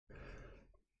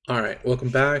All right, welcome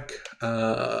back.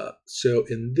 So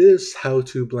in this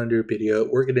how-to Blender video,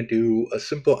 we're gonna do a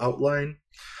simple outline.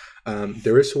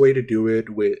 There is a way to do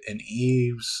it with an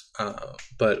eaves,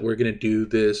 but we're gonna do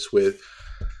this with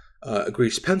a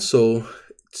grease pencil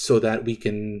so that we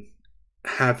can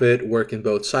have it work in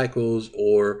both cycles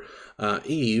or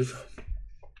Eve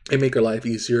and make our life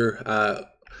easier.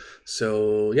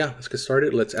 So yeah, let's get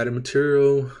started. Let's add a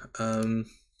material.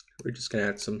 We're just gonna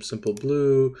add some simple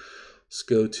blue. Let's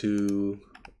go to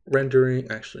rendering.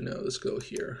 Actually, no, let's go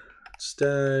here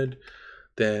instead.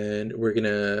 Then we're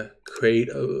gonna create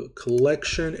a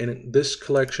collection, and this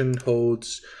collection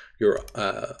holds your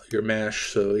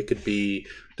mesh. So it could be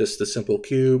just a simple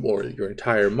cube or your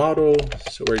entire model.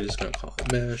 So we're just gonna call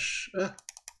it mesh.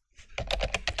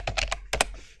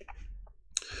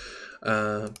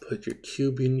 Put your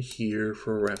cube in here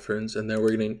for reference, and then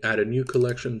we're going to add a new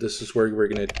collection. This is where we're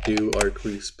going to do our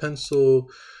grease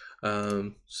pencil.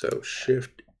 So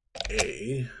Shift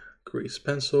A, grease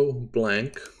pencil,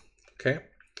 blank. Okay,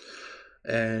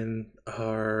 and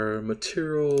our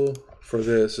material for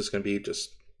this is going to be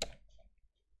just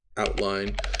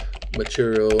outline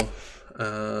material.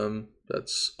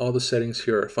 That's all the settings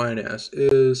here are fine as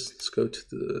is. Let's go to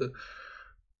the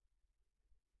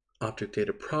object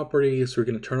data properties. We're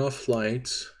going to turn off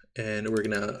lights and we're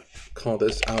going to call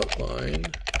this outline.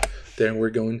 Then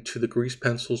we're going to the grease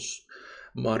pencils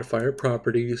modifier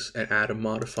properties and add a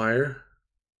modifier,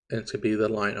 and it's going to be the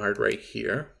line art right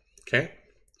here. Okay,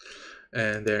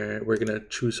 and then we're going to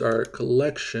choose our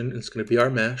collection. It's going to be our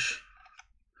mesh.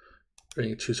 We're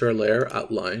going to choose our layer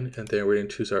outline, and then we're going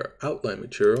to choose our outline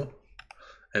material,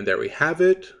 and there we have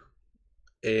it.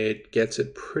 It gets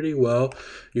it pretty well.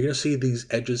 You're gonna see these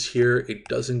edges here, it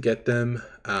doesn't get them,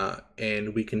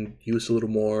 and we can use a little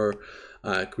more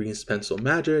grease pencil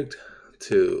magic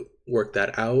to work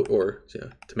that out, or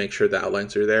to make sure the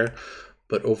outlines are there.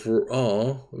 But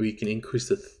overall, we can increase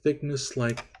the thickness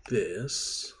like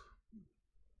this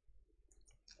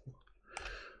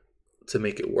to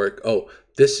make it work. Oh,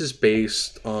 this is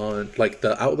based on, like,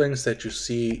 the outlines that you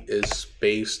see is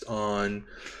based on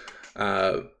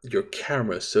your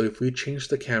camera. So if we change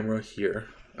the camera here,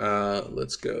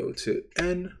 let's go to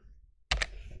N,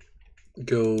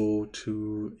 go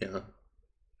to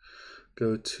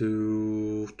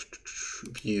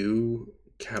view,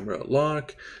 camera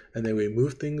lock, and then we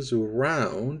move things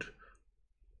around.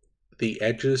 The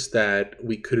edges that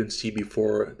we couldn't see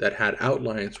before that had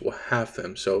outlines will have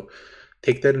them. So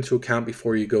take that into account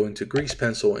before you go into grease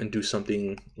pencil and do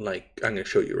something like I'm going to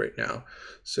show you right now.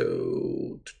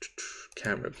 So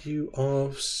camera view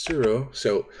off 0.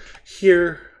 So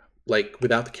here, like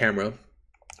without the camera,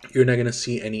 you're not going to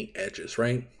see any edges,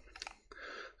 right?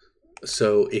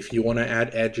 So if you want to add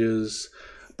edges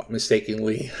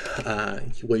mistakenly,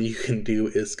 what you can do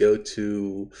is go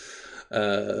to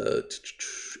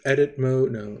edit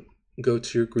mode. No, go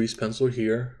to your grease pencil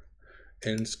here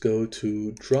and go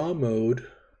to draw mode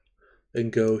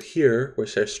and go here where it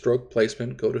says stroke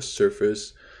placement, go to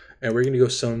surface, and we're going to go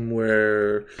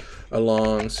somewhere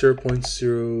along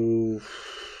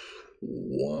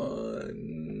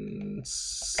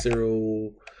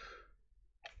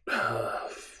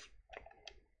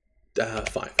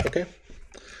okay?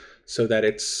 So that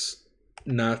it's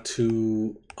not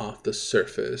too off the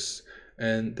surface.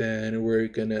 And then we're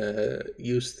gonna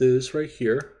use this right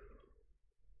here.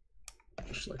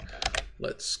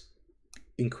 Let's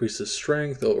increase the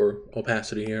strength or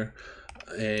opacity here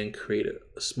and create a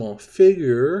small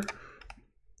figure,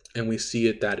 and we see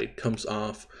it that it comes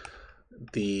off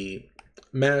the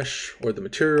mesh or the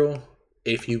material.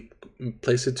 If you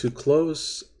place it too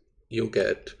close, you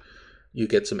get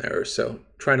some errors, so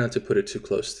try not to put it too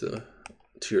close to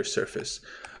your surface.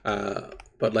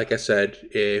 But like I said,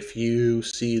 if you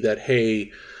see that,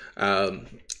 hey,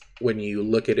 when you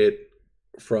look at it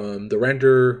from the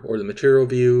render or the material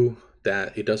view,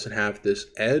 that it doesn't have this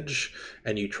edge,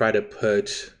 and you try to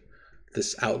put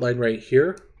this outline right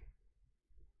here,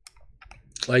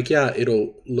 like, yeah,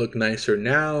 it'll look nicer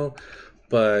now,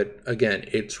 but again,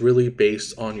 it's really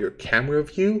based on your camera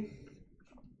view.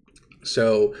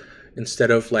 So instead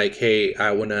of like, hey,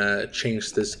 I want to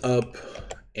change this up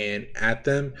and add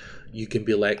them, you can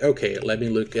be like, okay, let me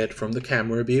look at from the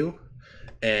camera view,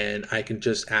 and I can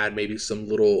just add maybe some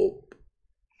little,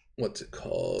 what's it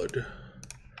called,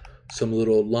 some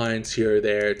little lines here or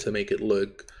there to make it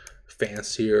look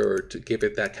fancier or to give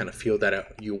it that kind of feel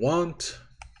that you want.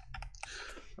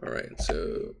 All right,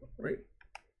 so right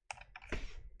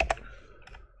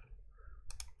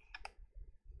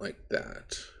like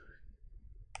that.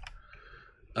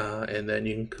 And then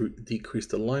you can decrease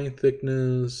the line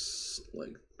thickness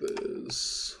like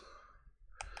this.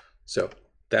 So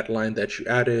that line that you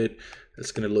added,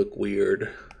 it's going to look weird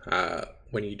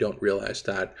when you don't realize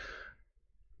that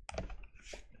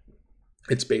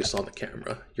it's based on the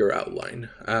camera, your outline.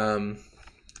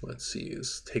 Let's see,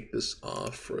 let's take this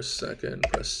off for a second,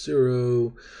 press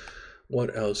 0.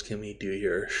 What else can we do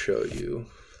here? Show you.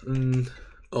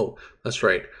 Oh, that's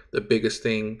right. The biggest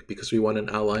thing, because we want an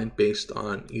outline based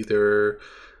on either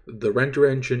the render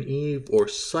engine Eve or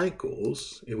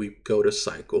Cycles. If we go to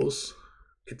Cycles,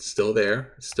 it's still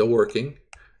there, it's still working.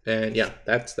 And yeah,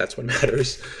 that's what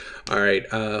matters. All right,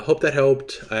 hope that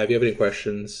helped. If you have any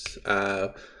questions,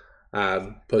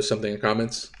 post something in the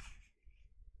comments.